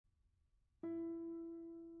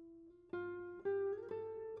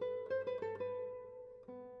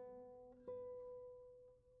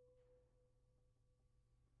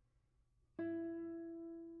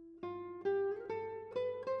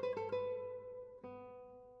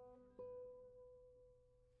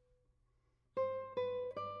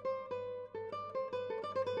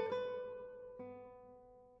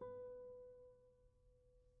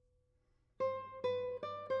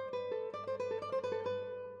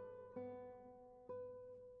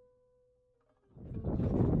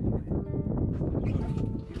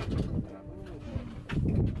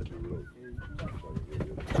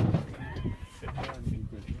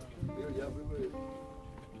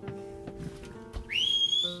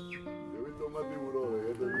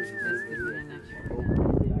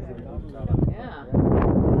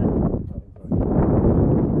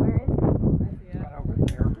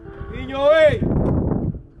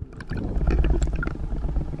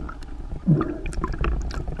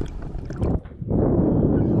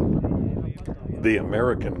The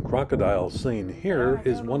American crocodile seen here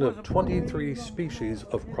is one of 23 species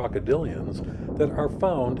of crocodilians that are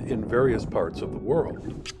found in various parts of the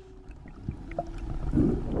world.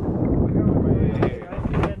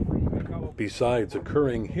 Besides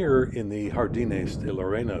occurring here in the Jardines de la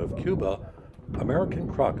Reina of Cuba,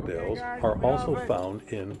 American crocodiles are also found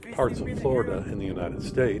in parts of Florida in the United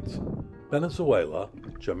States, Venezuela,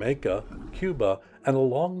 Jamaica, Cuba, and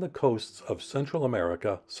along the coasts of Central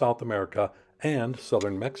America, South America, and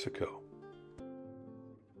southern Mexico.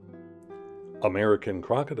 American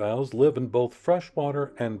crocodiles live in both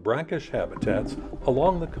freshwater and brackish habitats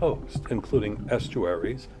along the coast, including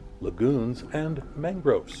estuaries, lagoons, and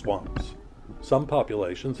mangrove swamps. Some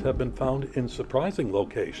populations have been found in surprising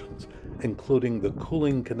locations, including the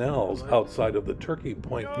cooling canals outside of the Turkey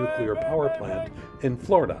Point nuclear power plant in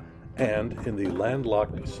Florida and in the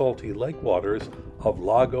landlocked salty lake waters of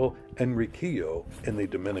Lago Enriquillo in the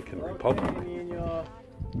Dominican Republic.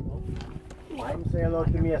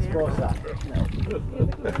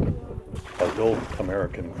 Adult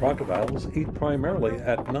American crocodiles eat primarily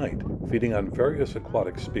at night, feeding on various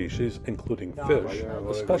aquatic species including fish,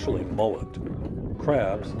 especially mullet,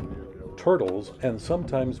 crabs, turtles, and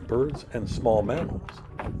sometimes birds and small mammals.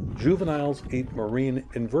 Juveniles eat marine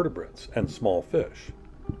invertebrates and small fish.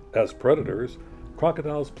 As predators,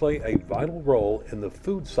 crocodiles play a vital role in the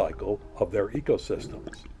food cycle of their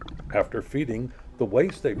ecosystems. After feeding, the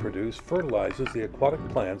waste they produce fertilizes the aquatic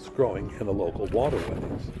plants growing in the local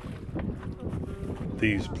waterways.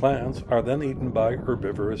 These plants are then eaten by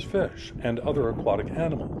herbivorous fish and other aquatic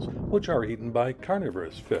animals, which are eaten by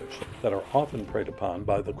carnivorous fish that are often preyed upon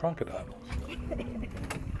by the crocodiles.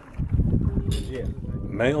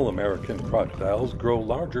 Male American crocodiles grow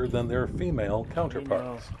larger than their female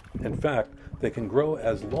counterparts. In fact, they can grow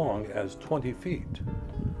as long as 20 feet.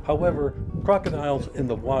 However, crocodiles in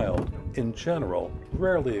the wild, in general,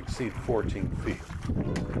 rarely exceed 14 feet.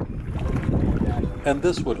 And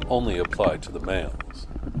this would only apply to the males.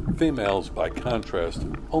 Females, by contrast,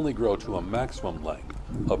 only grow to a maximum length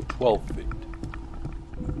of 12 feet.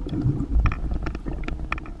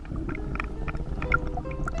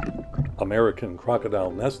 American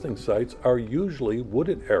crocodile nesting sites are usually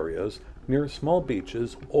wooded areas near small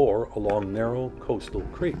beaches or along narrow coastal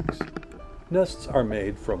creeks. Nests are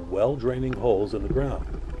made from well-draining holes in the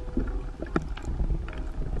ground.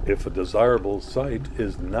 If a desirable site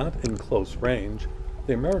is not in close range,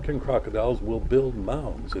 the American crocodiles will build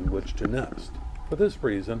mounds in which to nest. For this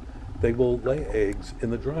reason, they will lay eggs in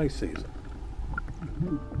the dry season.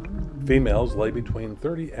 Females lay between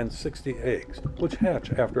 30 and 60 eggs, which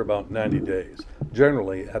hatch after about 90 days,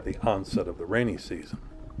 generally at the onset of the rainy season.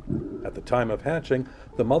 At the time of hatching,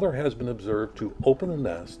 the mother has been observed to open the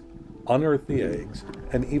nest, unearth the eggs,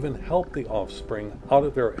 and even help the offspring out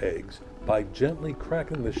of their eggs by gently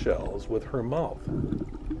cracking the shells with her mouth.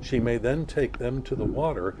 She may then take them to the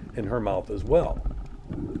water in her mouth as well.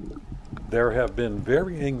 There have been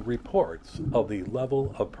varying reports of the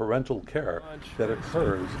level of parental care that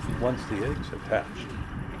occurs once the eggs have hatched.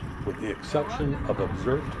 With the exception of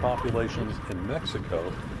observed populations in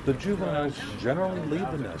Mexico, the juveniles generally leave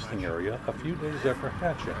the nesting area a few days after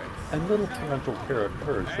hatching, and little parental care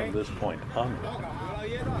occurs from this point onward.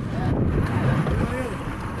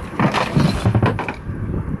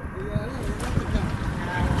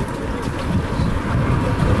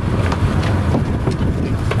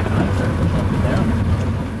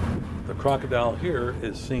 The crocodile here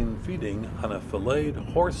is seen feeding on a filleted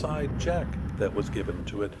horse-eyed jack that was given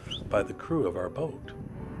to it by the crew of our boat.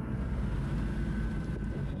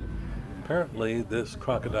 Apparently, this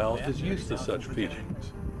crocodile is used to such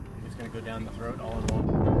feedings. It's going to go down the throat all in one.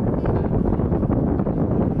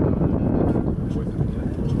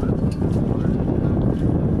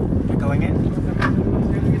 You're going in?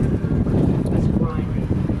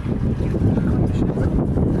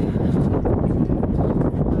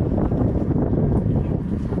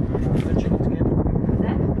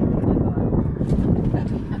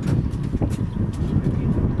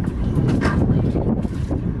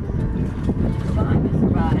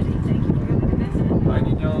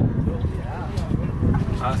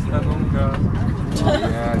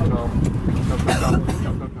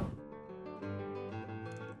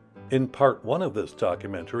 In part 1 of this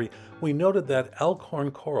documentary, we noted that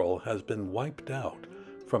elkhorn coral has been wiped out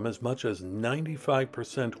from as much as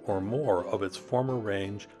 95% or more of its former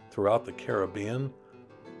range throughout the Caribbean,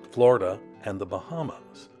 Florida, and the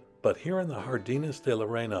Bahamas. But here in the Jardines de la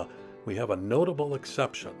Reina, we have a notable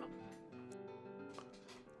exception.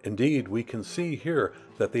 Indeed, we can see here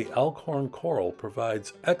that the elkhorn coral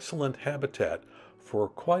provides excellent habitat for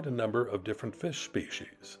quite a number of different fish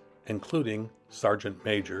species, including sergeant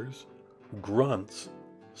majors, grunts,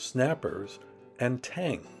 snappers, and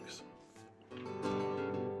tangs.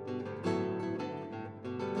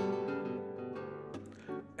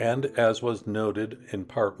 And as was noted in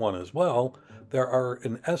part 1 as well, there are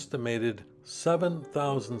an estimated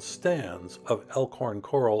 7,000 stands of elkhorn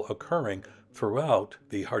coral occurring throughout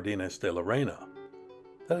the Jardines de la Reina.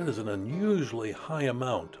 That is an unusually high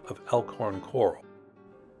amount of elkhorn coral,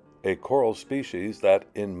 a coral species that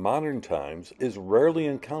in modern times is rarely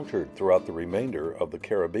encountered throughout the remainder of the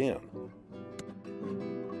Caribbean.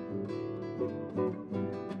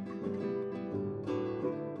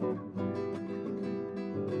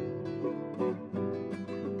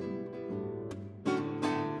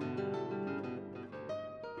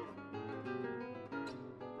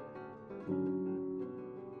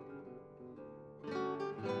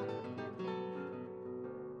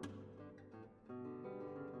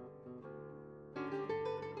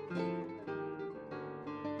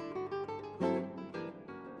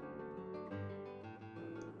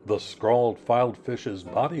 The scrawled filefish's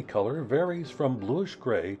body color varies from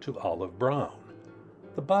bluish-gray to olive brown.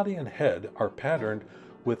 The body and head are patterned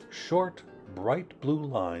with short, bright blue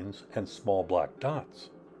lines and small black dots.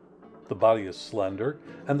 The body is slender,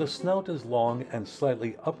 and the snout is long and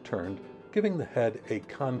slightly upturned, giving the head a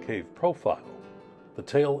concave profile. The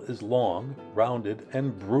tail is long, rounded,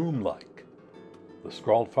 and broom-like. The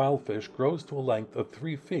scrawled filefish grows to a length of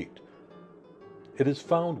 3 feet. It is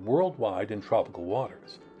found worldwide in tropical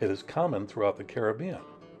waters. It is common throughout the Caribbean.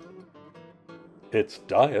 Its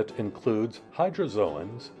diet includes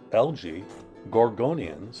hydrozoans, algae,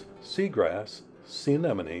 gorgonians, seagrass, sea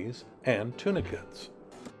anemones, and tunicates.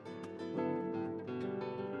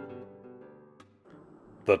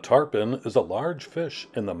 The tarpon is a large fish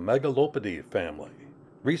in the Megalopodidae family.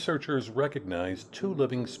 Researchers recognize 2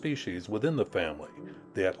 living species within the family,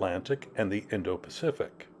 the Atlantic and the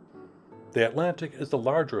Indo-Pacific. The Atlantic is the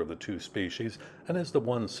larger of the 2 species and is the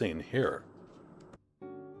one seen here.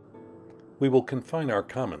 We will confine our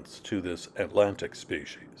comments to this Atlantic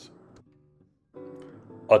species.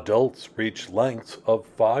 Adults reach lengths of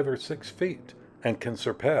 5 or 6 feet and can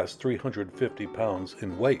surpass 350 pounds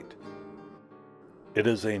in weight. It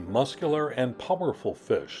is a muscular and powerful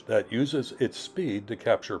fish that uses its speed to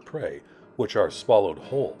capture prey, which are swallowed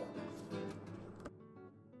whole.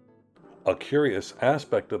 A curious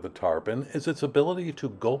aspect of the tarpon is its ability to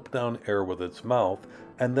gulp down air with its mouth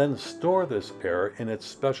and then store this air in its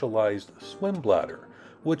specialized swim bladder,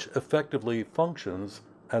 which effectively functions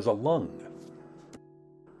as a lung.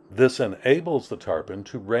 This enables the tarpon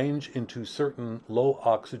to range into certain low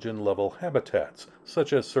oxygen level habitats,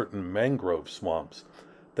 such as certain mangrove swamps,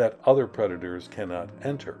 that other predators cannot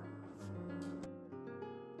enter.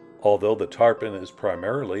 Although the tarpon is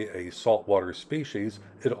primarily a saltwater species,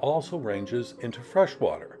 it also ranges into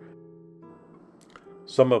freshwater.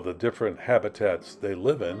 Some of the different habitats they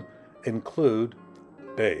live in include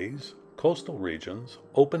bays, coastal regions,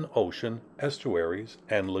 open ocean, estuaries,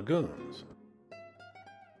 and lagoons.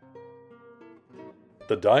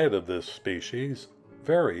 The diet of this species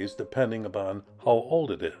varies depending upon how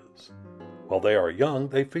old it is. While they are young,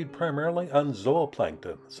 they feed primarily on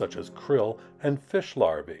zooplankton, such as krill and fish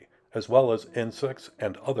larvae, as well as insects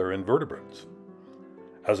and other invertebrates.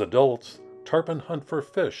 As adults, tarpon hunt for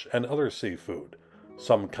fish and other seafood.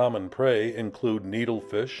 Some common prey include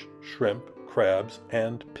needlefish, shrimp, crabs,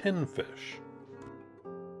 and pinfish.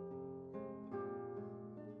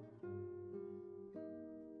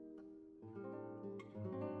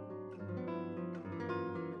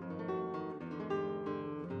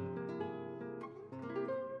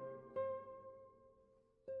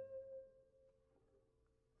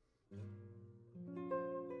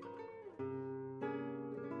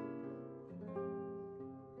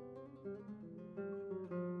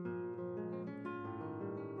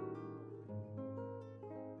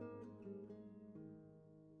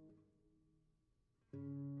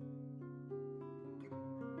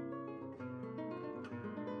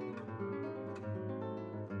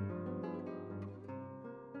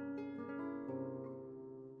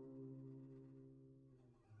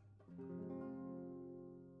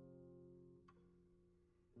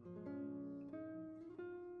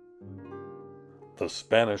 The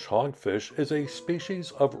Spanish hogfish is a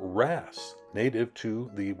species of wrasse native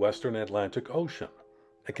to the western Atlantic Ocean.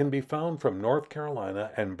 It can be found from North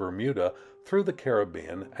Carolina and Bermuda through the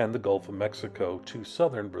Caribbean and the Gulf of Mexico to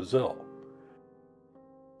southern Brazil.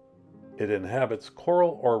 It inhabits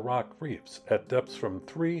coral or rock reefs at depths from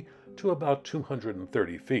 3 to about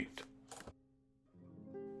 230 feet.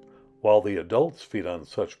 While the adults feed on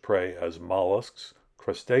such prey as mollusks,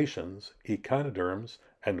 crustaceans, echinoderms,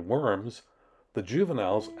 and worms, the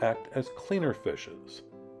juveniles act as cleaner fishes.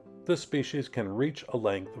 This species can reach a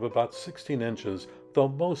length of about 16 inches, though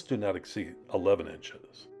most do not exceed 11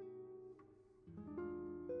 inches.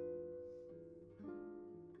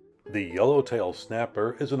 The yellowtail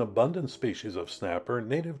snapper is an abundant species of snapper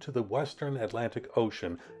native to the western Atlantic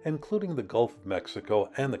Ocean, including the Gulf of Mexico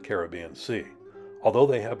and the Caribbean Sea. Although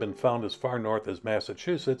they have been found as far north as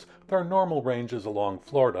Massachusetts, their normal range is along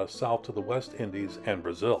Florida, south to the West Indies and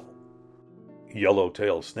Brazil.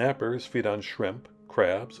 Yellowtail snappers feed on shrimp,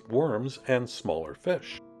 crabs, worms, and smaller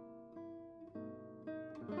fish.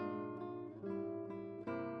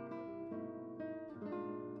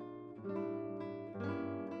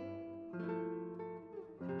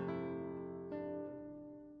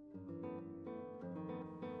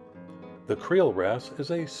 The Creole wrasse is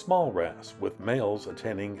a small wrasse, with males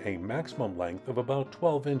attaining a maximum length of about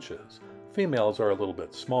 12 inches. Females are a little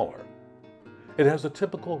bit smaller. It has a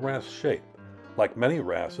typical wrasse shape. Like many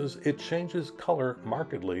wrasses, it changes color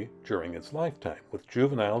markedly during its lifetime, with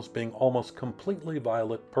juveniles being almost completely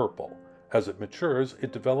violet purple. As it matures,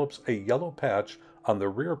 it develops a yellow patch on the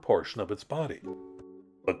rear portion of its body.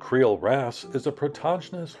 The Creole wrasse is a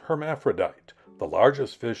protogynous hermaphrodite. The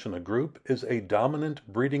largest fish in the group is a dominant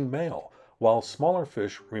breeding male, while smaller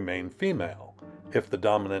fish remain female. If the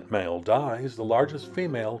dominant male dies, the largest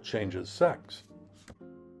female changes sex.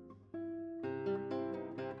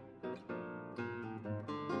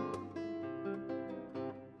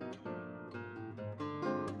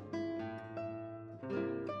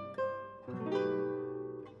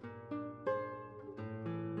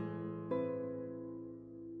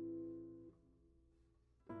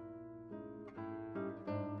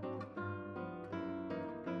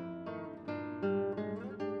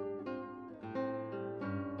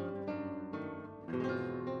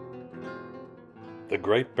 The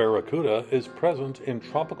great barracuda is present in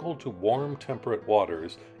tropical to warm temperate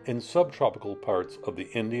waters in subtropical parts of the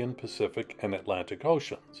Indian, Pacific, and Atlantic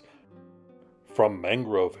Oceans, from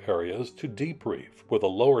mangrove areas to deep reef with a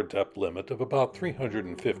lower depth limit of about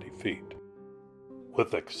 350 feet.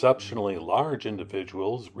 With exceptionally large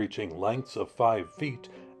individuals reaching lengths of 5 feet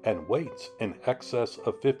and weights in excess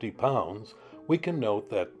of 50 pounds, we can note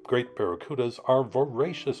that great barracudas are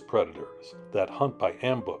voracious predators that hunt by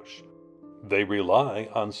ambush. They rely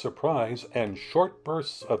on surprise and short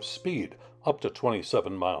bursts of speed, up to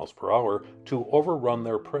 27 miles per hour, to overrun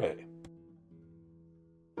their prey.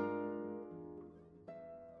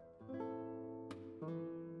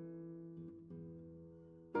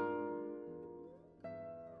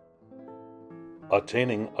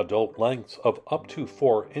 Attaining adult lengths of up to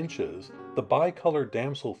 4 inches, the bicolored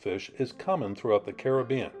damselfish is common throughout the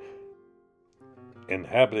Caribbean.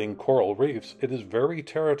 Inhabiting coral reefs, it is very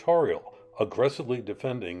territorial, aggressively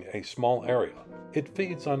defending a small area. It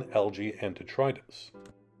feeds on algae and detritus.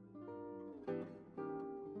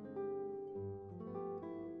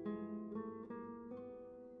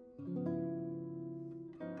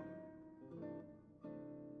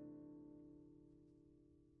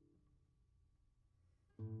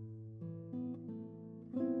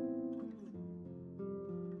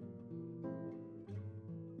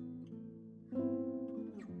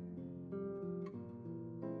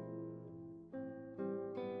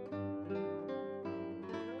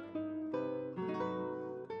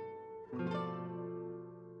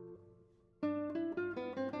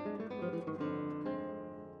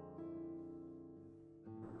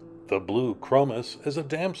 The blue chromis is a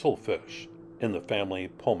damselfish in the family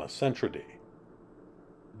Pomacentridae.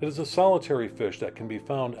 It is a solitary fish that can be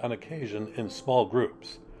found on occasion in small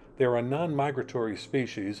groups. They are a non-migratory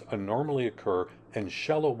species and normally occur in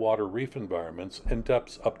shallow water reef environments in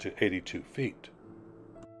depths up to 82 feet.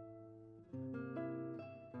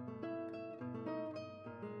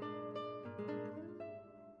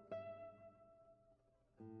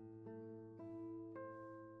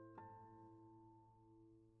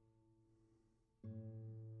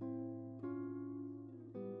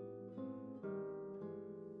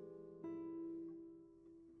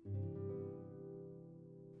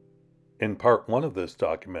 In part 1 of this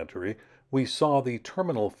documentary, we saw the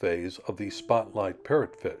terminal phase of the spotlight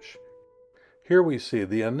parrotfish. Here we see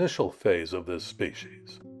the initial phase of this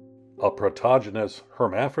species. A protogynous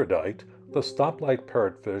hermaphrodite, the stoplight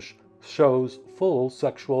parrotfish shows full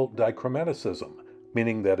sexual dichromaticism,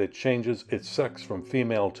 meaning that it changes its sex from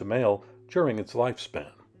female to male during its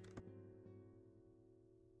lifespan.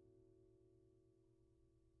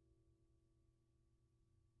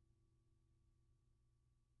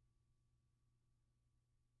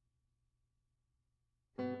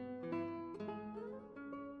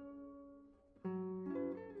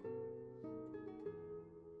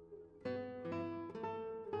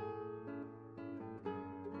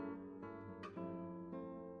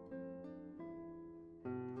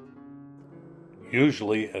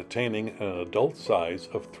 Usually attaining an adult size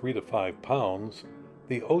of 3 to 5 pounds,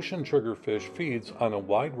 the ocean triggerfish feeds on a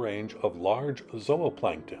wide range of large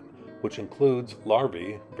zooplankton, which includes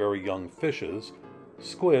larvae, very young fishes,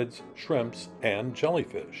 squids, shrimps, and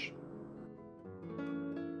jellyfish.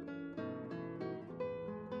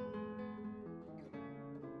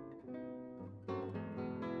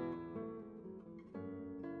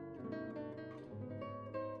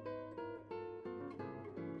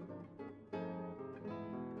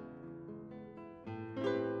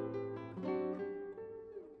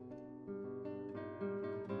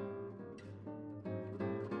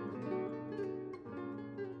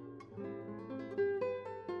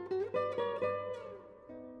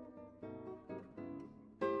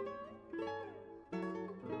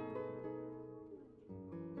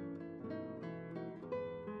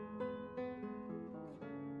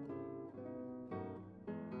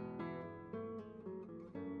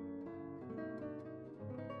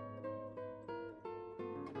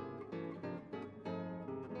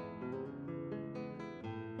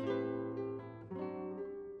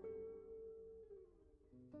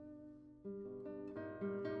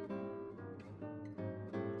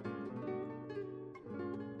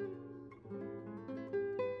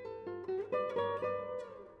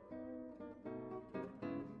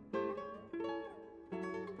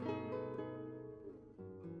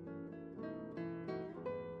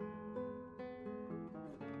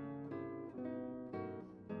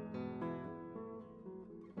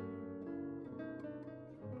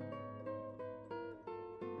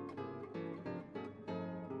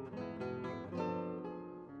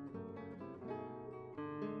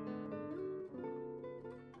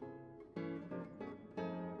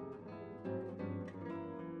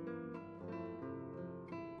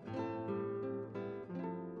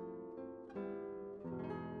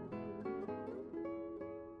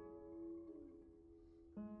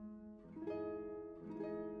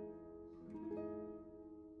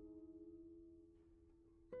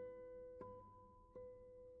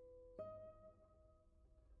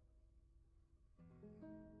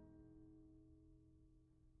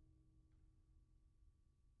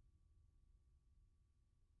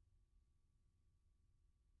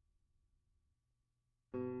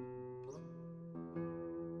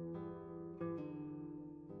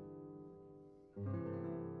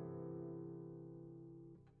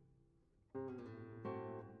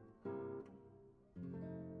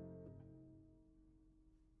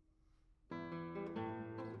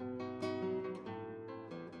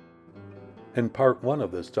 In part one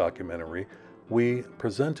of this documentary, we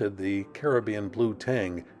presented the Caribbean blue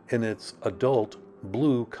tang in its adult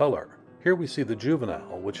blue color. Here we see the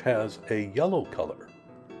juvenile, which has a yellow color.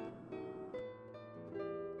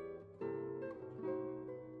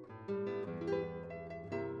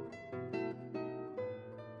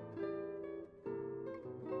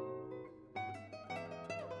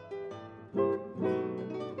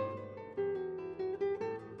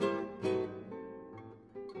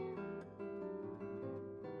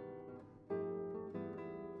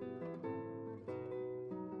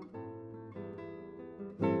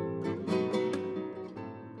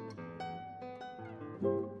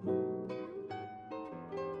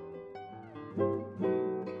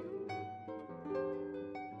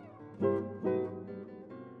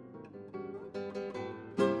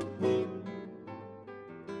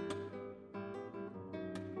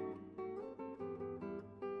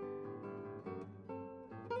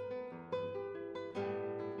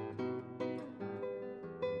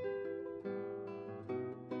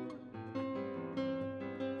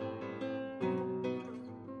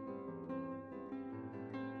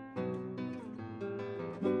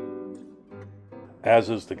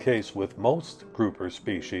 As is the case with most grouper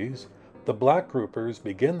species, the black groupers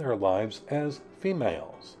begin their lives as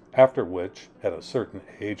females, after which, at a certain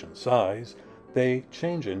age and size, they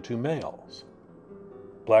change into males.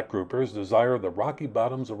 Black groupers desire the rocky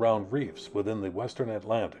bottoms around reefs within the western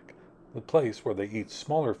Atlantic, the place where they eat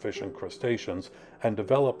smaller fish and crustaceans and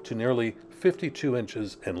develop to nearly 52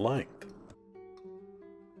 inches in length.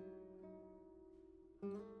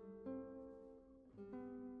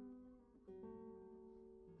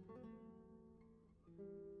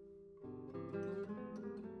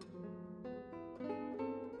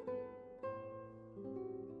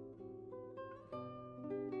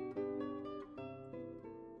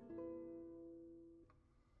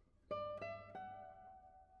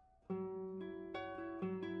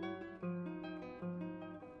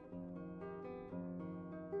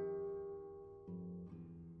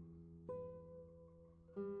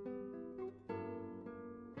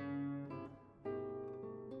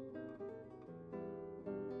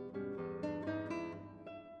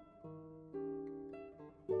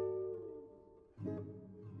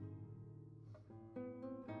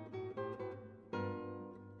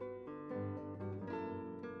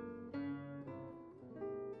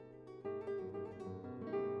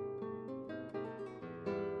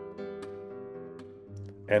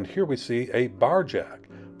 And here we see a barjack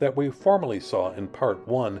that we formerly saw in Part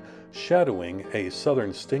 1 shadowing a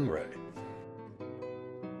southern stingray.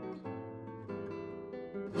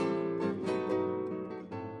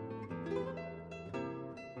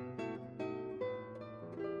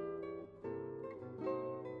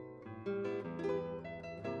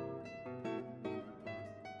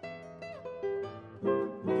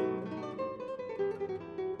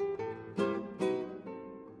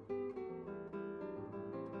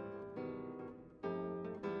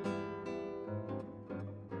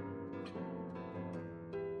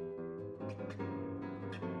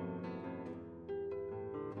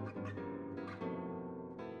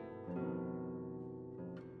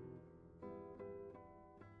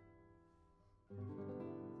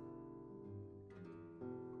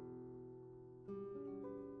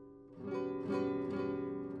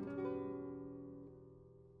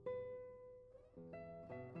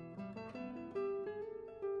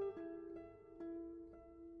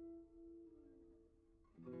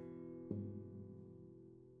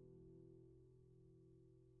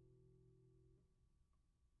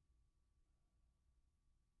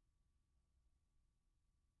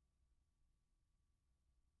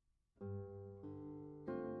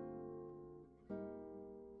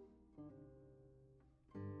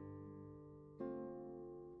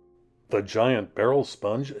 The giant barrel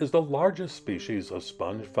sponge is the largest species of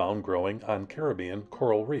sponge found growing on Caribbean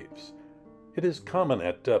coral reefs. It is common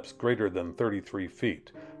at depths greater than 33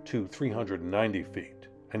 feet to 390 feet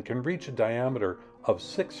and can reach a diameter of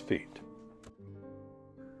 6 feet.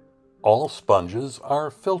 All sponges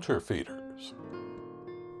are filter feeders.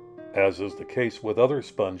 As is the case with other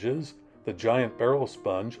sponges, the giant barrel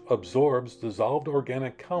sponge absorbs dissolved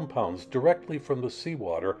organic compounds directly from the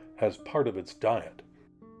seawater as part of its diet.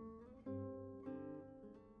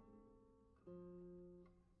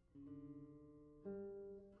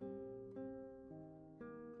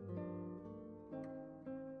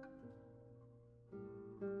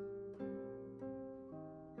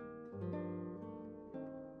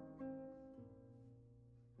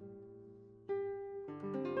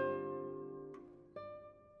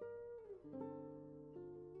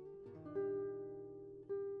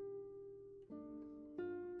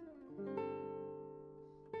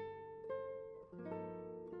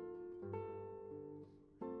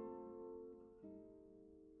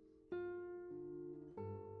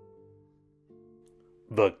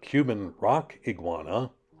 The Cuban rock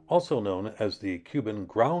iguana, also known as the Cuban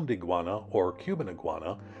ground iguana or Cuban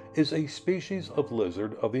iguana, is a species of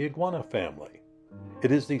lizard of the iguana family.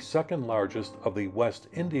 It is the second largest of the West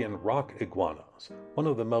Indian rock iguanas, one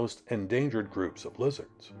of the most endangered groups of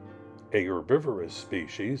lizards. A herbivorous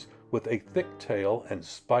species with a thick tail and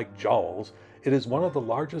spiked jowls, it is one of the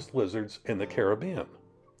largest lizards in the Caribbean.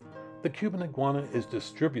 The Cuban iguana is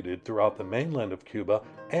distributed throughout the mainland of Cuba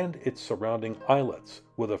and its surrounding islets,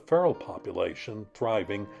 with a feral population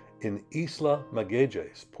thriving in Isla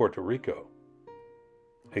Magalles, Puerto Rico.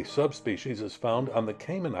 A subspecies is found on the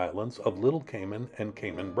Cayman Islands of Little Cayman and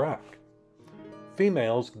Cayman Brac.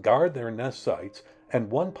 Females guard their nest sites, and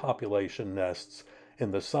one population nests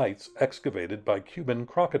in the sites excavated by Cuban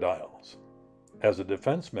crocodiles. As a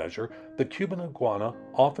defense measure, the Cuban iguana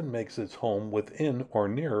often makes its home within or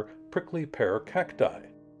near prickly pear cacti.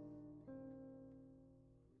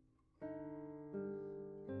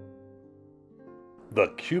 The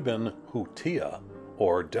Cuban Hutia,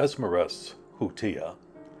 or Desmarais Hutia,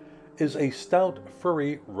 is a stout,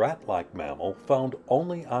 furry, rat-like mammal found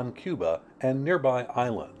only on Cuba and nearby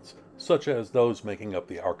islands, such as those making up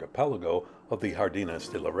the archipelago of the Jardines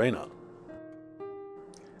de la Reina.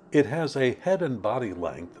 It has a head and body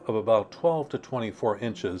length of about 12 to 24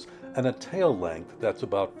 inches and a tail length that's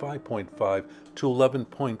about 5.5 to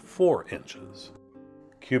 11.4 inches.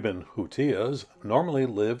 Cuban Hutias normally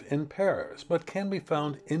live in pairs, but can be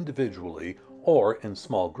found individually or in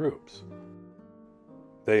small groups.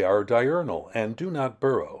 They are diurnal and do not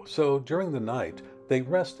burrow, so during the night they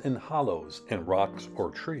rest in hollows in rocks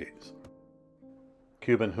or trees.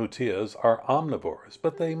 Cuban Hutias are omnivores,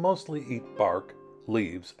 but they mostly eat bark,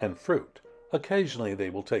 leaves, and fruit. Occasionally they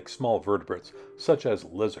will take small vertebrates, such as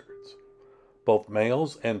lizards. Both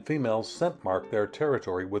males and females scent mark their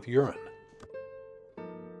territory with urine.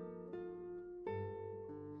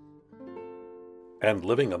 And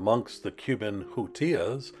living amongst the Cuban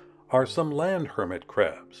Hutias are some land hermit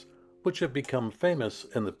crabs, which have become famous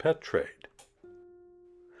in the pet trade.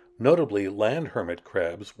 Notably, land hermit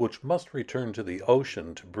crabs, which must return to the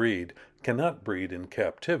ocean to breed, cannot breed in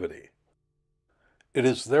captivity. It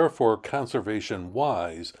is therefore conservation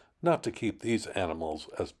wise not to keep these animals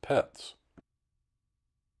as pets.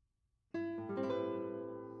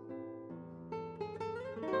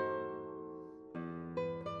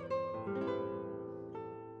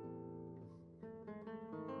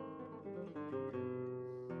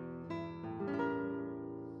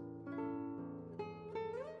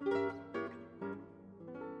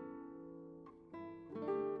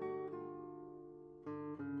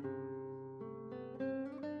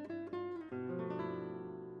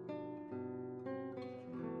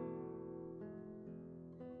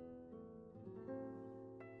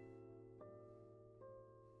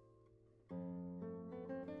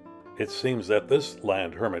 It seems that this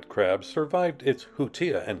land hermit crab survived its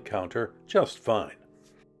Hutia encounter just fine.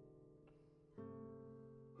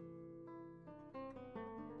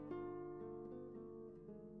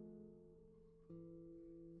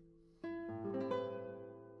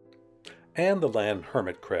 And the land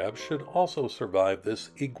hermit crab should also survive this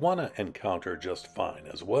iguana encounter just fine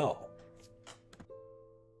as well.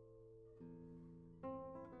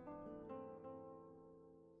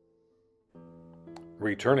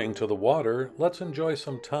 Returning to the water, let's enjoy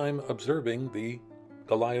some time observing the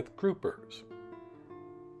Goliath Groupers,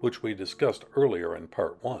 which we discussed earlier in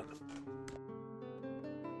part 1.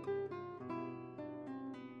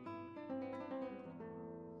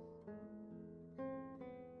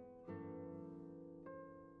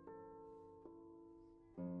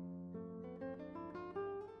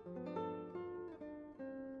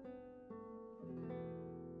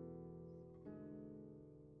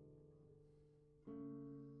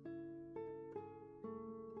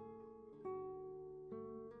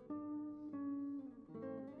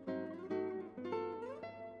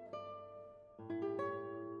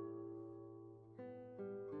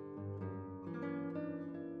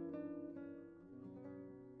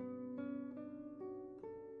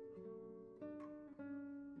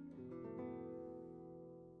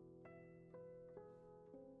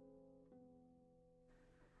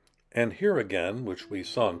 And here again, which we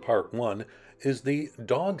saw in part 1, is the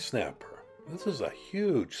dog snapper. This is a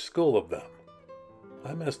huge school of them.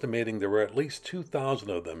 I'm estimating there were at least 2,000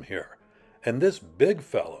 of them here. And this big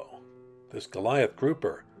fellow, this Goliath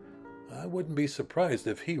grouper, I wouldn't be surprised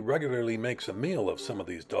if he regularly makes a meal of some of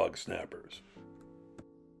these dog snappers.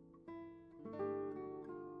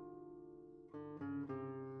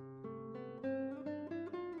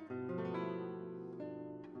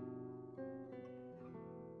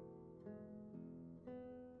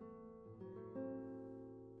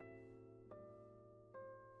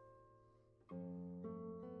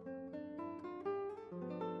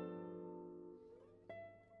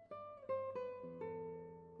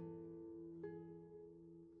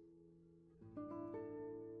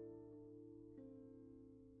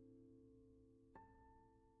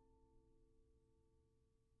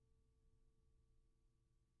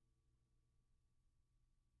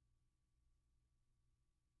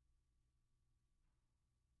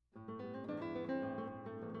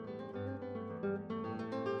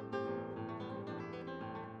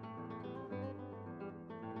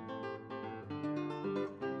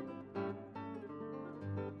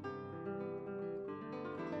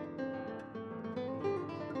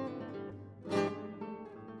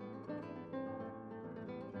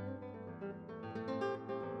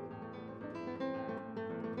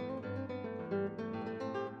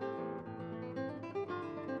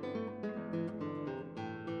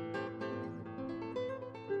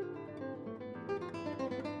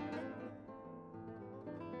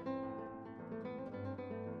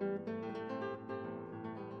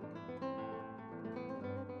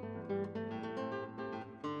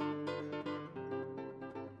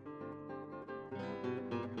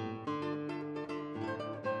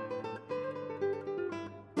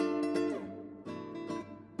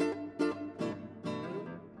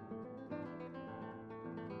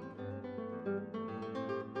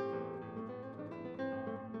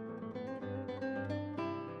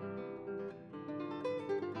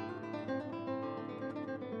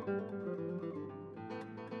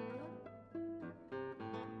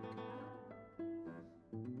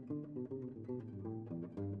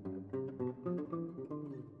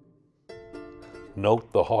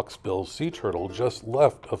 Note the hawksbill sea turtle just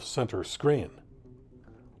left of center screen.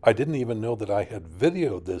 I didn't even know that I had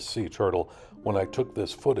videoed this sea turtle when I took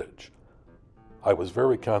this footage. I was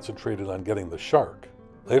very concentrated on getting the shark.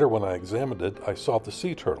 Later when I examined it, I saw the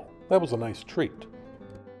sea turtle. That was a nice treat.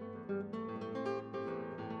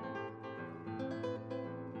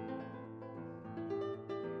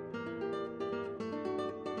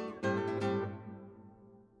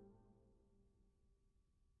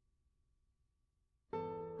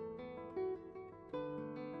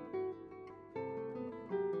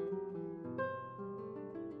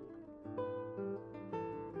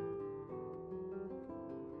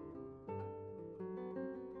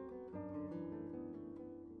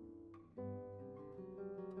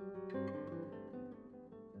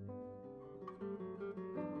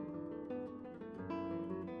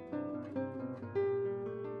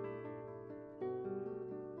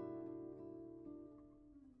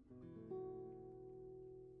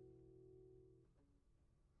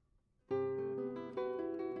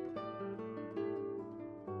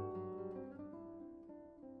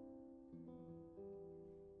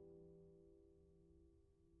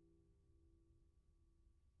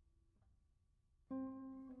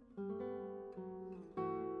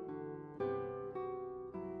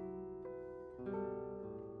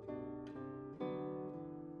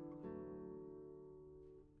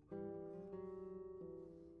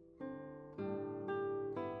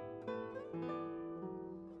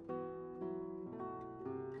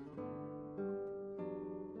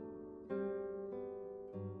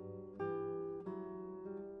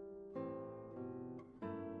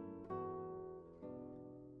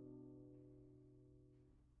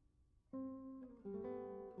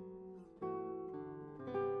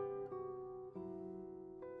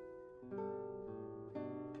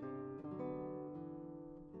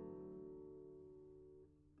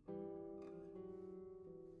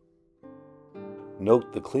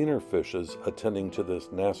 Note the cleaner fishes attending to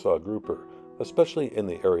this Nassau grouper, especially in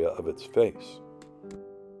the area of its face.